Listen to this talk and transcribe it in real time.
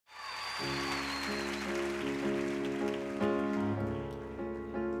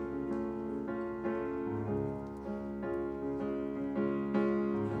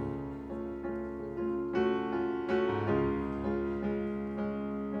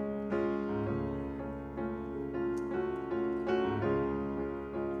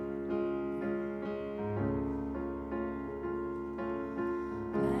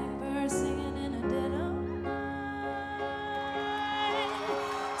Blackbird singing in a dead of night.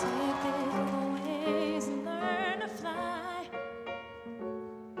 Take these little wings and learn to fly.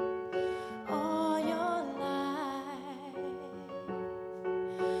 All your life,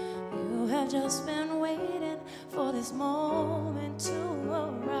 you have just been waiting for this moment to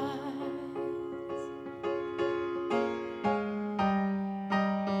arise.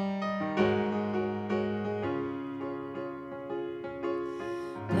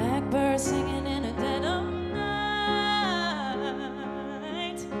 Blackbird singing in a dead of night.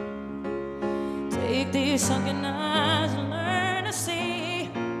 Take these sunken eyes and learn to see.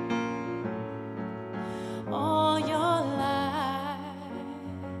 All your life,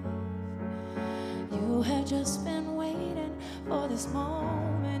 you have just been waiting for this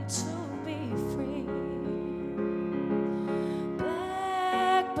moment to be free.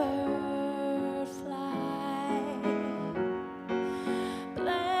 Blackbird fly.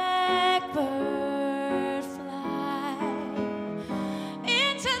 Blackbird fly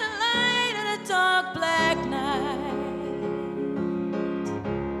into the light of the dark black night.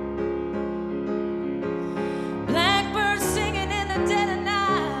 Blackbird singing in the dead of night.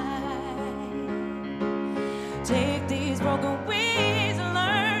 Take these broken wings and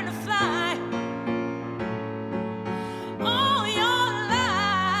learn to fly. All your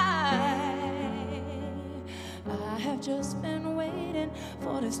life, I have just been waiting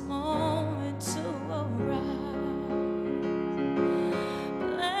for this moment to arise.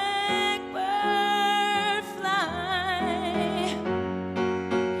 Blackbird fly.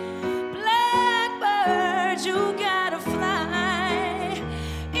 Blackbird, you gotta fly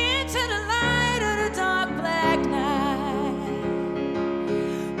into the light of the dark black night.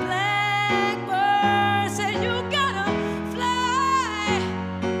 Blackbird said you gotta fly.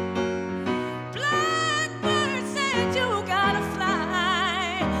 Blackbird said you gotta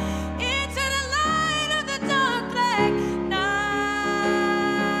fly into the light of the dark black night.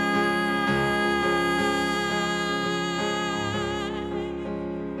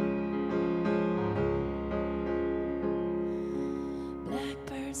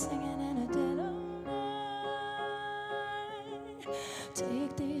 Blackbird singing in a dead of night.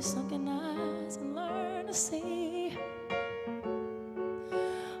 Take these sunken eyes and learn to see.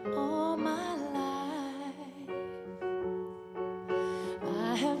 All my life,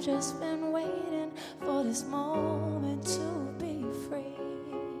 I have just been waiting for this moment to be free.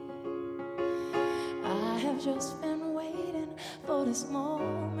 I have just been waiting for this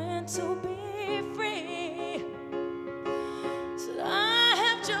moment to be free. So I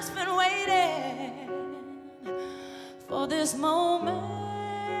have just been waiting for this moment